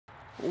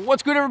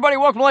What's good, everybody?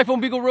 Welcome to Life on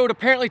Beagle Road.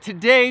 Apparently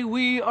today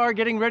we are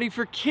getting ready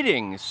for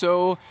kidding.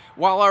 So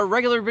while our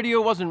regular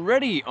video wasn't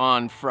ready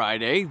on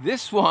Friday,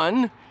 this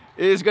one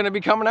is gonna be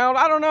coming out,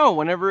 I don't know,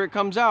 whenever it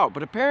comes out.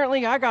 But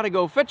apparently I gotta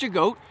go fetch a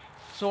goat.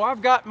 So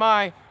I've got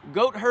my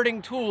goat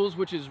herding tools,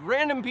 which is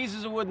random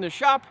pieces of wood in the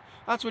shop.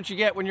 That's what you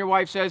get when your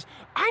wife says,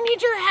 I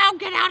need your help,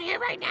 get out here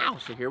right now.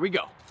 So here we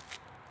go.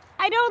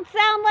 I don't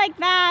sound like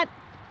that.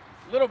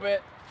 Little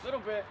bit,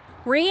 little bit.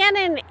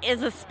 Rhiannon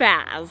is a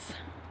spaz.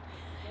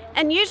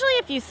 And usually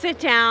if you sit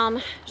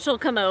down, she'll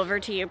come over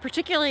to you,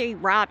 particularly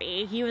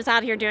Robbie. He was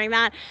out here doing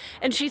that,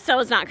 and she so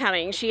is not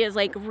coming. She is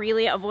like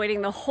really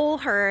avoiding the whole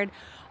herd,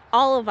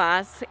 all of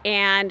us,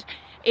 and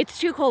it's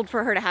too cold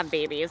for her to have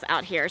babies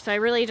out here. So I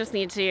really just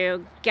need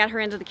to get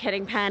her into the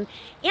kidding pen,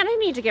 and I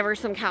need to give her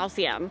some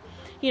calcium.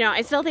 You know,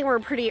 I still think we're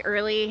pretty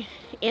early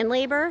in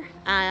labor,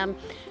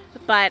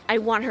 but I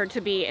want her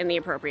to be in the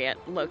appropriate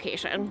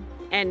location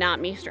and not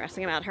me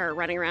stressing about her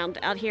running around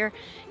out here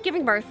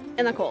giving birth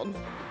in the cold.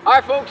 All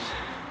right, folks,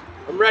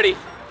 I'm ready.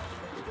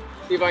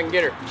 See if I can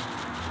get her.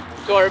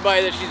 Tell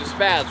everybody that she's a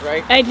spaz,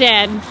 right? I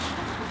did.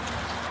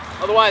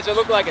 Otherwise, I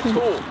look like a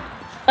tool.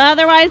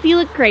 Otherwise, you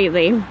look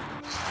crazy. Which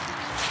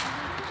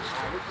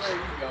way are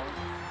you going?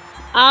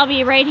 I'll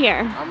be right here.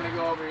 I'm gonna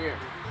go over here.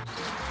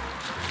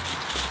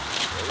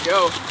 There we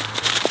go.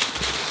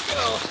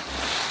 Go.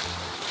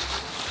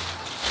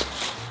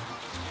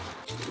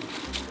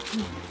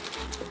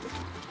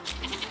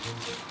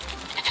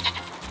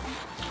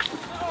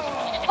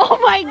 Oh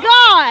my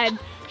God!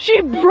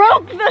 She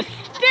broke the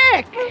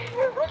stick!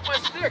 Broke my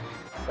stick.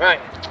 All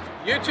right,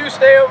 you two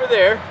stay over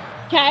there.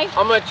 Okay.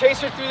 I'm gonna chase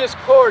her through this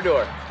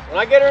corridor. When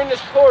I get her in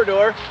this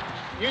corridor,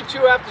 you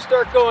two have to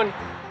start going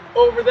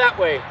over that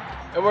way.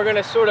 And we're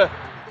gonna sort of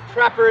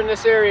trap her in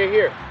this area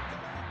here.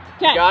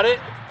 Okay. Got it?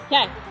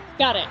 Okay,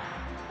 got it.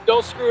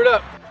 Don't screw it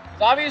up.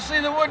 So obviously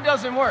the wood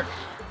doesn't work.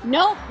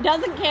 Nope,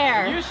 doesn't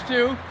care. Used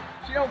to.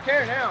 She don't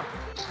care now.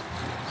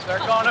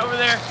 Start going over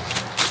there.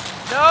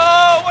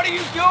 No, what are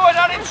you doing?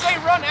 I didn't say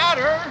run at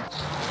her.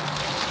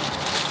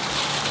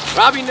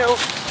 Robbie, no.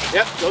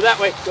 Yep, go that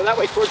way. Go that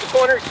way towards the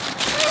corner.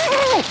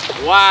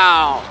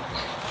 Wow.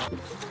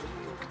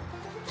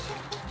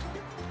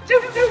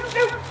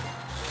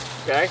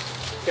 Okay,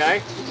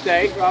 okay,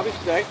 stay, Robbie,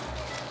 stay.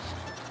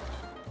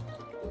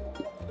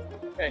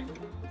 Okay,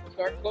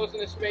 start closing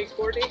the space,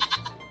 Courtney.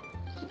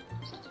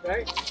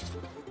 Okay.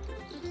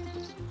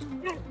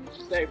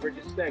 Stay,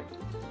 Bridget, stay.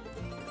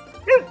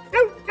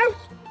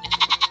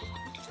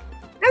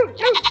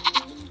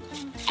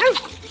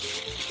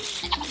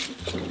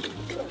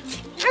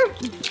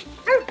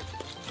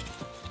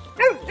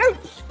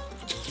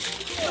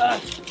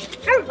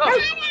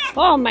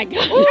 Oh my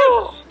God.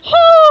 Oh,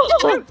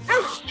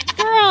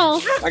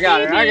 girl. I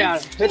got her, I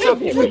got her. It's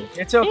okay,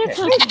 it's okay.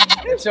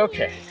 It's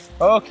okay.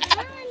 Okay.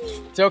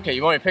 It's okay.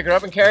 You want me to pick her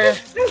up and carry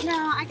her?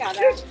 No, I got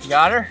her. You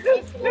got her?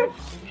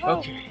 Oh,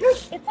 Okay.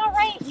 it's all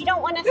right. We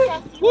don't want to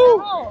stress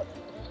you out.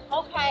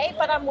 Okay,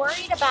 but I'm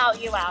worried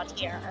about you out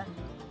here.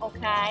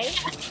 Okay?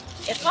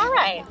 It's all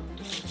right.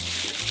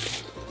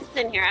 It's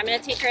in here. I'm going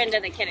to take her into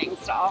the kidding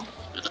stall.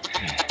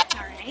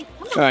 All right.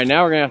 All right,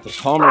 now we're going to have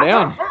to calm her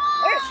down.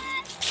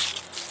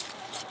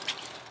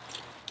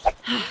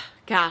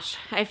 Gosh,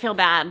 I feel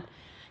bad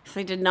because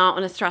I did not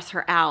want to stress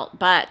her out,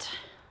 but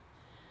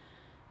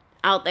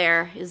out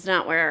there is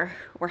not where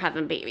we're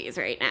having babies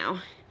right now.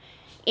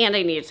 And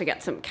I needed to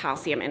get some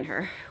calcium in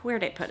her. Where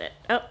did I put it?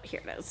 Oh,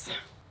 here it is.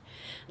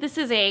 This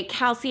is a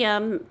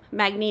calcium,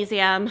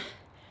 magnesium,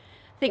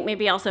 I think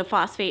maybe also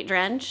phosphate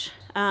drench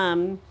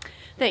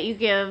that you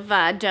give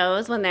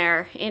does when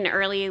they're in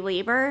early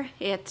labor.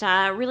 It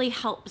really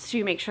helps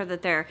to make sure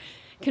that their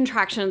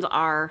contractions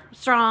are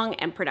strong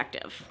and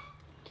productive.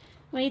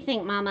 What do you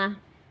think, Mama?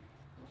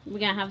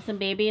 We gonna have some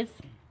babies?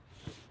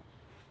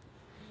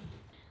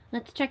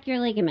 Let's check your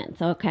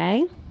ligaments,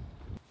 okay?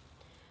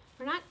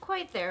 We're not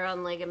quite there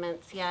on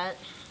ligaments yet.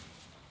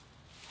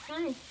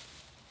 Okay.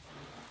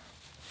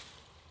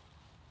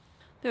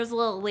 There's a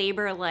little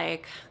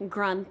labor-like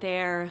grunt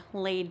there,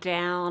 laid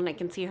down. I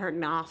can see her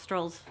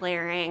nostrils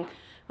flaring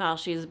while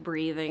she's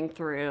breathing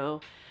through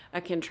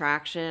a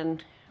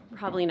contraction.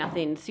 Probably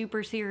nothing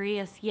super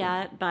serious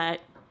yet,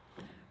 but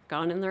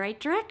going in the right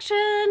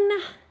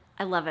direction.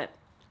 I love it.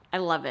 I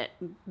love it.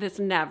 This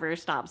never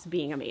stops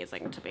being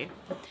amazing to me.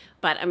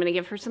 But I'm gonna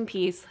give her some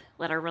peace,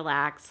 let her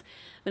relax.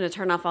 I'm gonna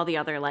turn off all the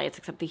other lights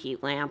except the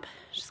heat lamp.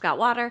 She's got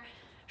water,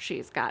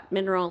 she's got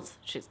minerals,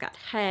 she's got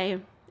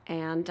hay,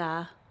 and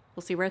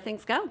we'll see where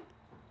things go.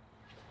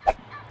 I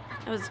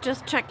was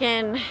just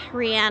checking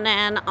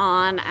Rhiannon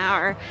on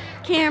our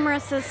camera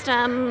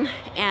system,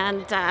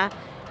 and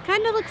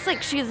kind of looks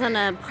like she's in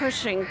a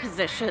pushing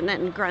position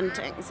and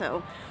grunting.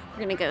 So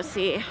we're gonna go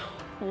see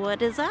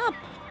what is up.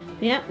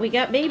 Yep, we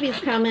got babies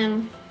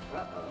coming.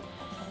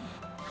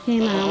 Hey,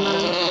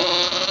 Mama.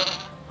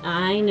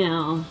 I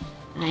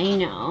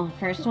know.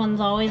 First one's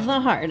always the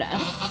hardest.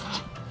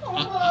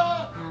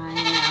 I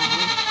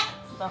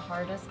know. It's the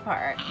hardest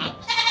part.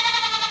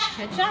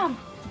 Good job.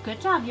 Good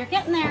job. You're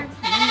getting there.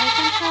 You're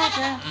making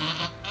progress.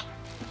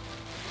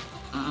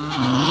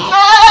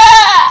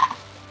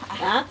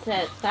 That's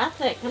it.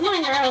 That's it. Come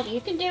on, girl.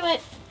 You can do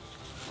it.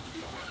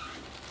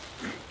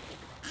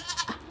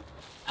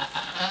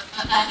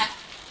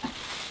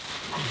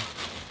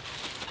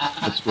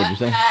 What'd you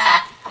say?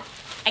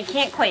 I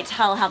can't quite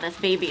tell how this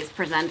baby is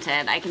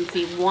presented. I can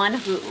see one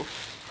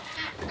hoof.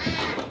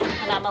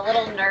 And I'm a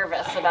little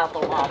nervous about the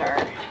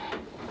water.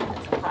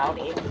 It's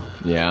cloudy.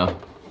 Yeah.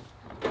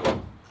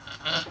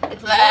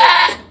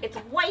 It's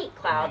white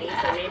cloudy,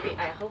 so maybe,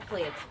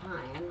 hopefully it's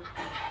fine.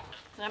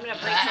 So I'm going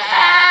to bring her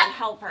back and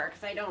help her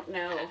because I don't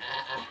know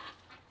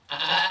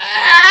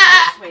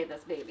which way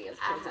this baby is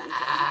presented.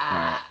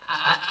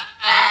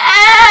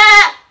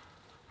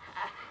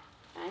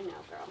 I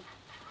know, girl.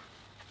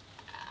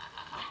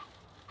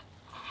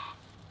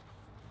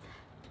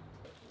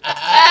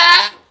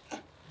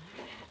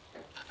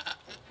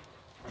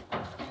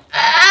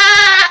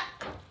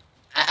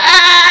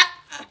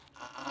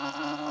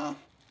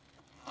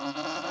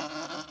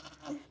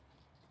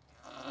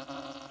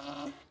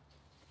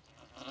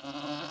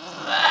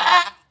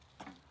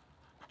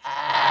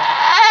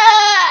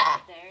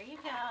 There you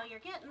go. You're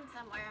getting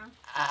somewhere.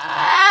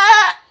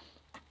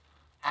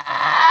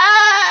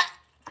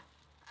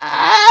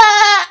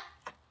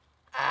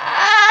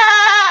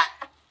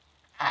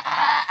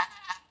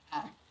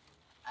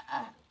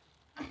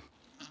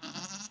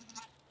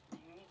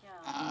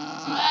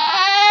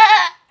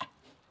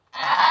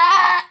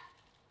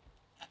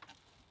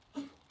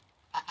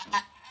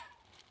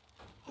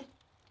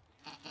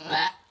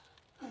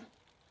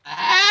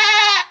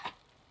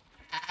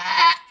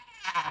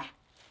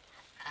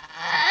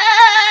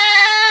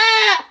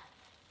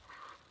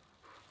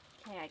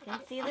 I can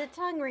see the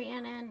tongue,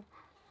 Rhiannon.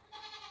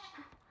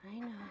 I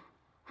know.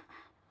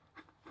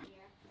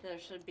 There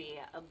should be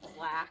a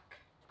black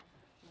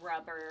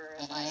rubber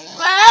like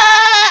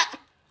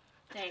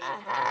thing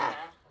on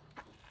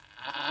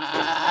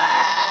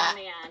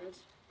the end.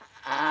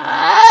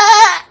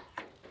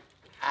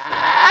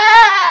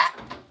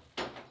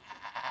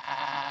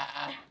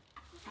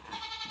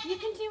 You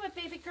can do it,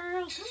 baby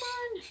girl. Come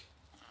on.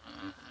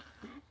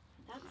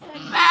 That's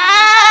it.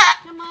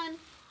 Come on.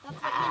 That's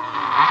what you need.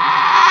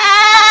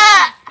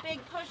 Big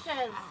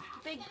pushes.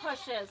 Big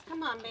pushes.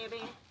 Come on,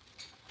 baby.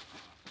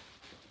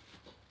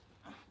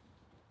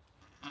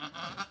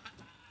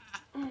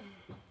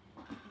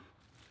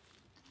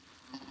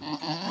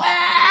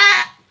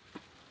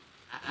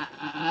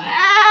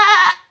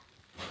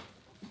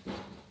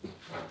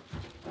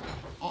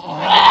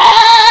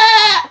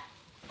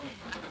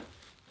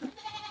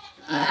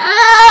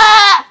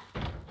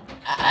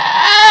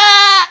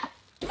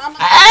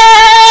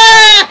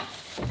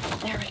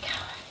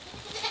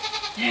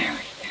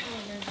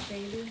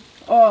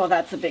 Oh,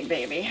 that's a big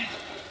baby.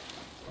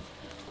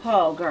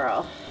 Oh,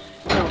 girl.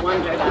 No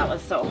wonder that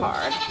was so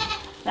hard.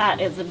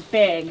 That is a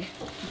big,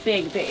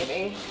 big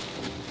baby.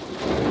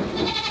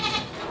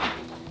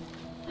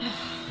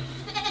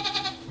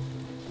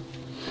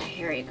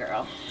 Here you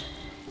girl.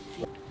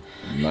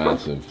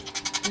 Massive.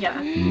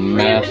 Yeah.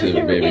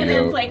 Massive baby And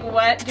goat. it's like,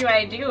 what do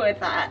I do with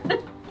that?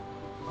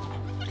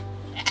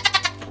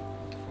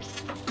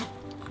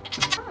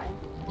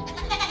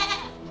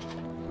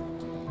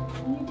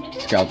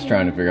 Scout's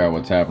trying to figure out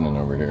what's happening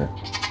over here.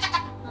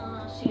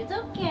 She's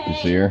okay. You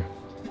see her?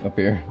 Up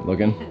here,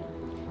 looking?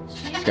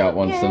 Scout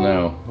wants to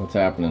know what's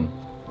happening.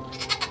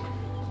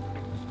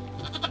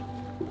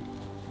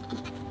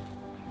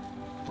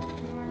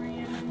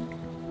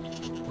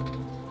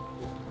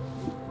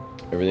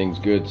 Everything's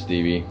good,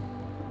 Stevie.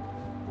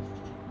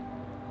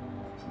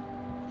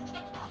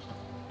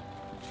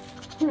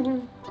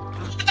 There's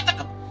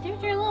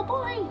your little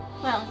boy.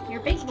 Well, your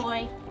big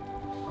boy.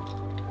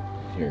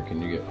 Here,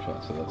 can you get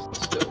shots of this?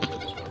 Still, I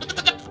just want you to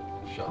get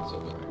shots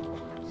of it.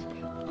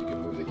 You can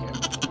move the camera.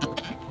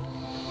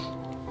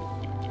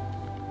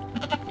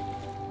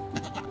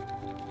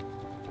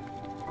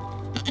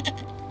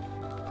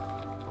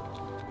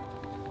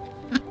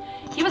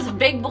 He was a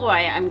big boy.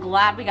 I'm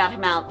glad we got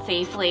him out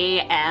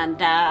safely,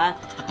 and I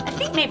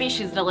think maybe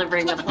she's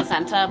delivering the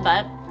placenta,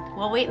 but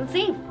we'll wait and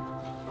see.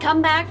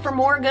 Come back for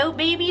more goat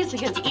babies,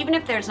 because even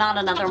if there's not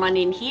another one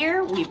in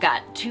here, we've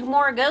got 2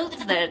 more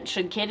goats that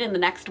should kid in the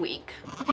next week.